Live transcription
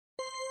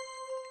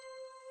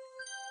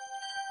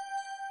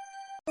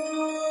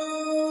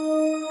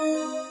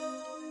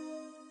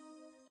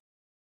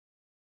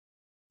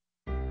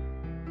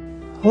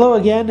Hello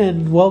again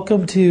and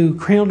welcome to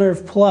Cranial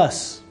Nerve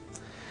Plus.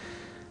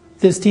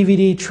 This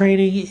DVD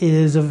training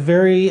is a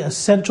very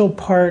essential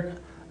part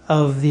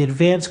of the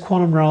advanced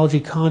quantum neurology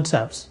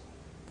concepts.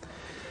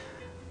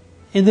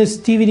 In this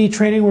DVD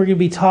training we're going to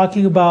be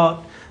talking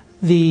about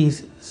the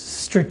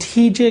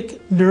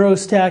strategic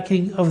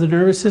neurostacking of the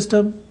nervous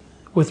system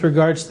with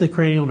regards to the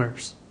cranial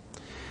nerves.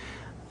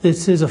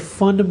 This is a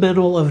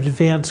fundamental of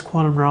advanced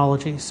quantum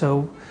neurology,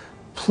 so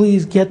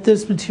please get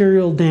this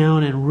material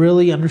down and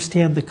really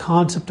understand the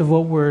concept of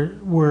what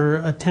we're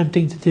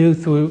attempting to do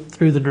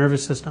through the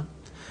nervous system.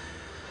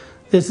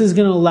 This is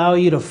going to allow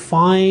you to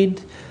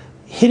find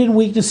hidden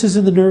weaknesses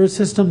in the nervous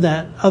system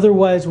that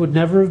otherwise would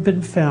never have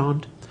been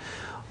found.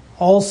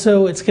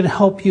 Also, it's going to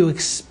help you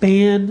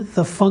expand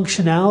the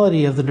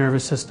functionality of the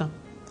nervous system.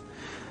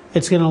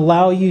 It's going to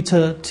allow you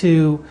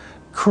to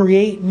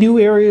create new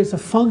areas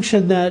of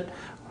function that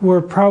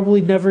were probably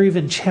never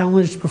even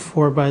challenged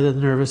before by the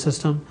nervous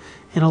system,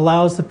 and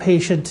allows the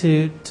patient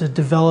to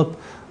develop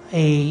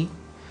a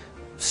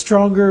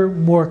stronger,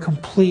 more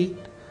complete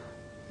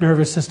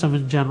nervous system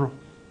in general.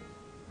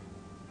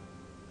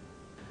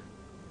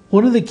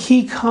 One of the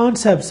key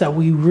concepts that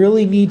we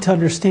really need to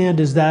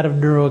understand is that of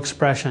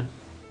neuroexpression.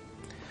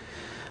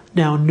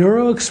 Now,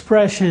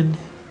 neuroexpression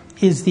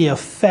is the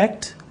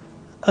effect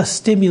a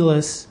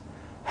stimulus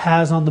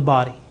has on the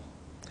body.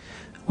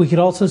 We could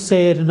also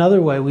say it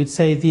another way. We'd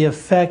say the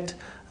effect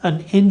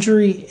an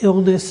injury,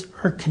 illness,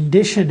 or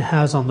condition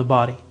has on the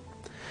body.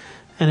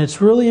 And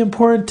it's really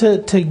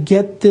important to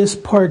get this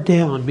part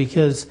down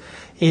because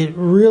it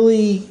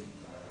really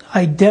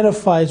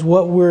identifies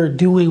what we're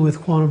doing with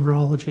quantum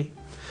neurology.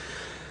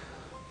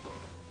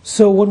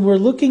 So when we're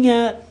looking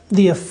at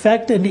the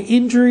effect an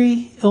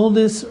injury,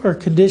 illness, or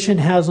condition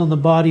has on the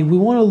body, we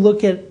want to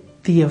look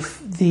at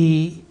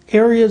the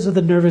areas of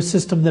the nervous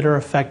system that are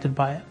affected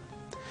by it.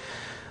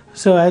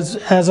 So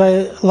as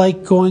I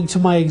like going to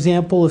my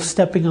example of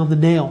stepping on the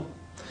nail,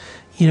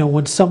 you know,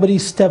 when somebody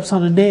steps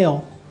on a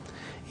nail,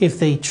 if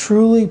they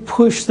truly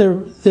push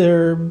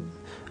their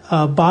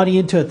body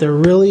into it, they're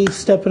really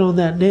stepping on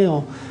that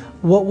nail,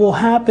 what will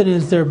happen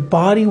is their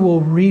body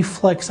will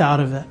reflex out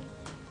of it.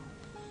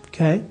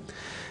 Okay?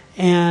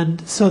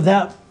 And so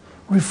that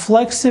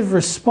reflexive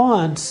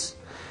response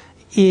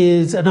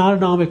is an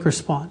autonomic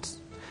response.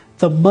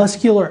 The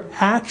muscular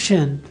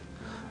action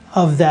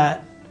of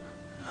that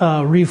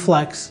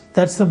reflex,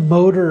 that's the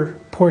motor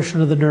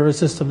portion of the nervous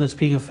system that's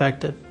being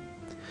affected.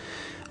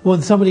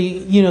 When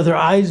somebody, you know, their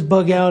eyes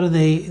bug out and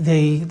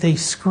they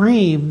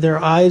scream,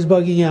 their eyes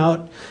bugging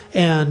out,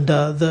 and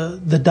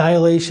the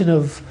dilation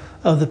of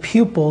the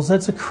pupils,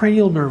 that's a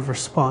cranial nerve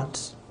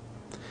response.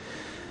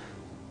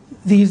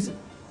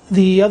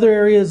 The other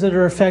areas that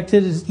are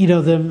affected is, you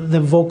know,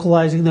 them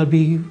vocalizing, that'd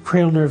be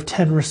cranial nerve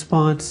 10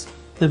 response,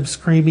 them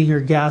screaming or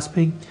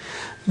gasping,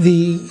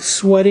 the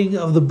sweating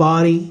of the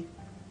body,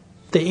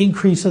 the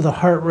increase of the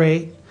heart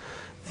rate,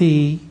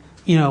 the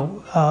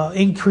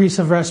increase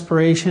of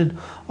respiration,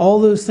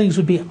 all those things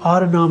would be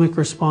autonomic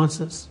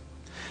responses.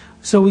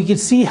 So we could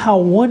see how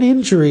one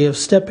injury of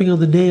stepping on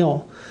the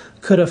nail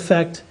could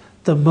affect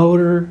the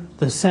motor,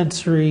 the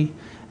sensory,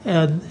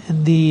 and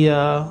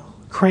the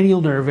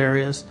cranial nerve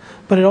areas.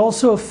 But it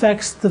also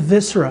affects the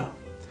viscera.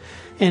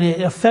 And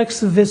it affects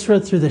the viscera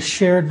through the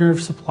shared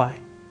nerve supply.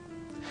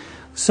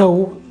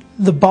 So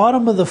the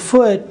bottom of the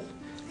foot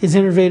is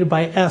innervated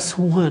by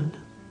S1.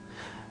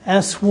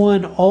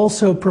 S1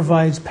 also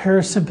provides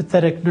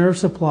parasympathetic nerve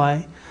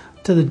supply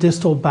to the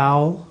distal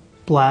bowel,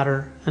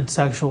 bladder, and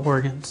sexual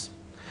organs.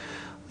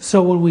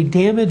 So when we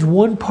damage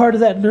one part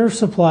of that nerve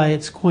supply,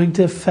 it's going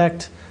to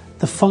affect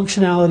the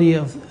functionality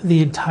of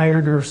the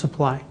entire nerve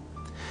supply.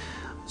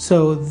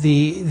 So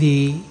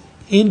the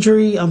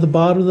injury on the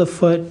bottom of the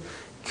foot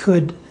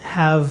could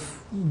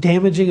have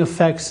damaging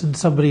effects in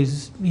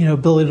somebody's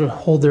ability to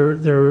hold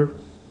their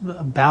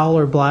bowel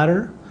or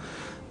bladder,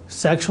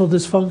 sexual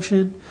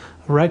dysfunction,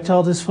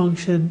 erectile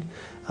dysfunction,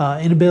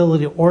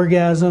 inability to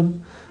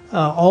orgasm.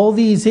 All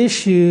these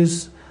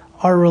issues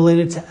are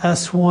related to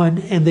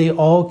S1, and they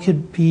all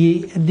could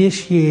be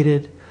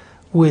initiated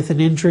with an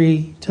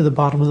injury to the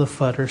bottom of the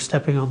foot or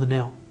stepping on the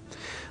nail.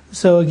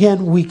 So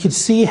again, we could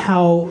see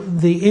how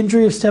the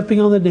injury of stepping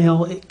on the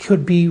nail, it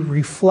could be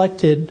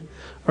reflected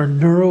or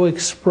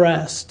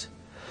neuroexpressed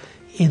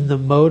in the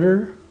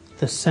motor,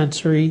 the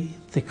sensory,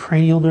 the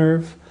cranial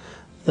nerve,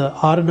 the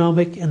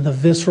autonomic, and the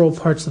visceral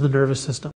parts of the nervous system.